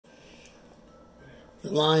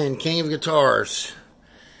The Lion, king of guitars.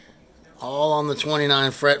 All on the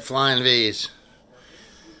 29 fret Flying V's.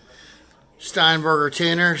 Steinberger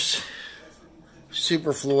tuners.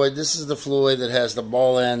 Super Floyd. This is the Floyd that has the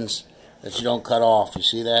ball ends that you don't cut off. You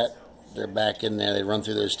see that? They're back in there. They run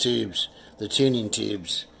through those tubes. The tuning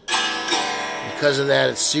tubes. Because of that,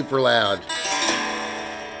 it's super loud.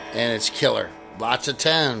 And it's killer. Lots of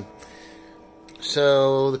tone.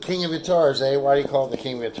 So, the king of guitars, eh? Why do you call it the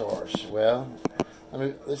king of guitars? Well, I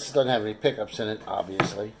mean, this doesn't have any pickups in it,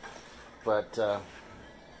 obviously. But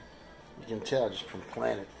you can tell just from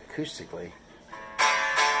playing it acoustically.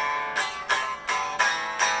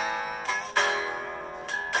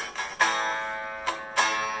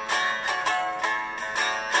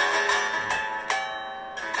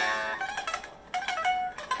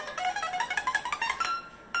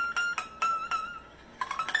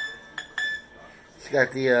 It's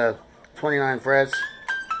got the 29 frets.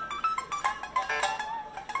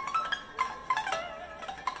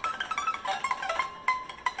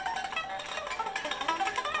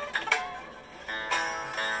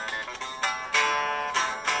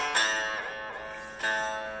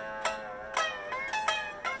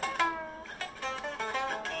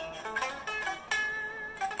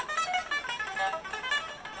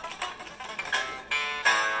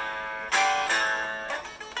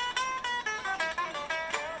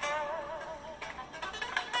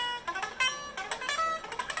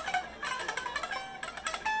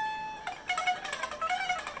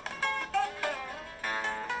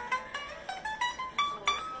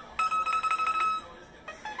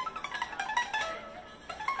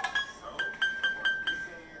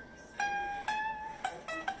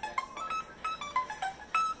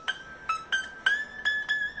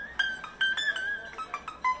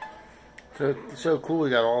 So it's so cool we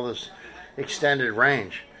got all this extended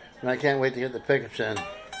range. And I can't wait to get the pickups in.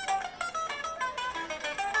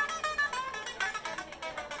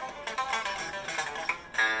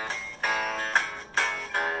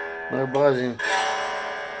 No buzzing.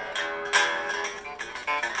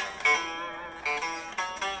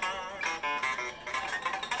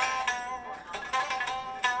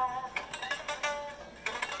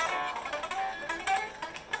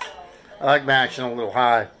 I like matching a little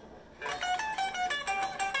high.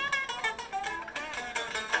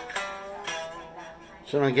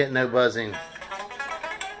 So I don't get no buzzing.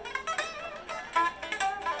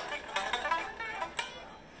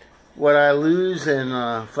 What I lose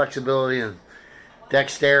in flexibility and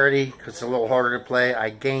dexterity, because it's a little harder to play, I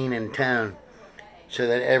gain in tone. So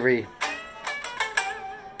that everything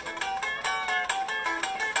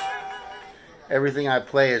I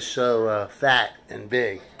play is so fat and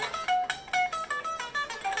big.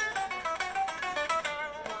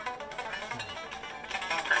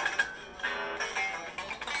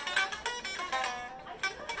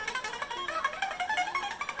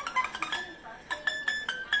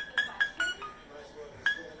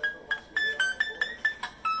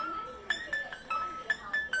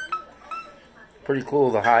 Pretty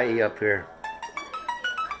cool, the high E up here.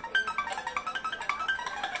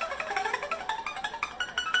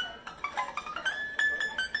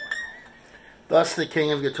 Thus, the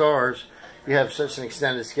king of guitars, you have such an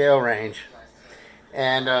extended scale range.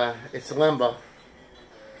 And it's limbo.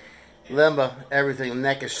 Limbo, everything. The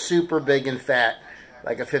neck is super big and fat,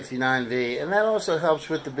 like a 59V. And that also helps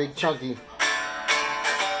with the big chunky.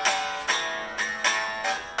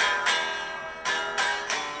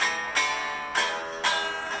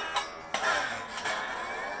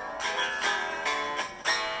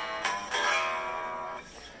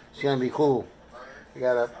 It's going to be cool. We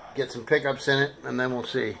got to get some pickups in it, and then we'll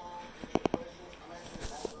see.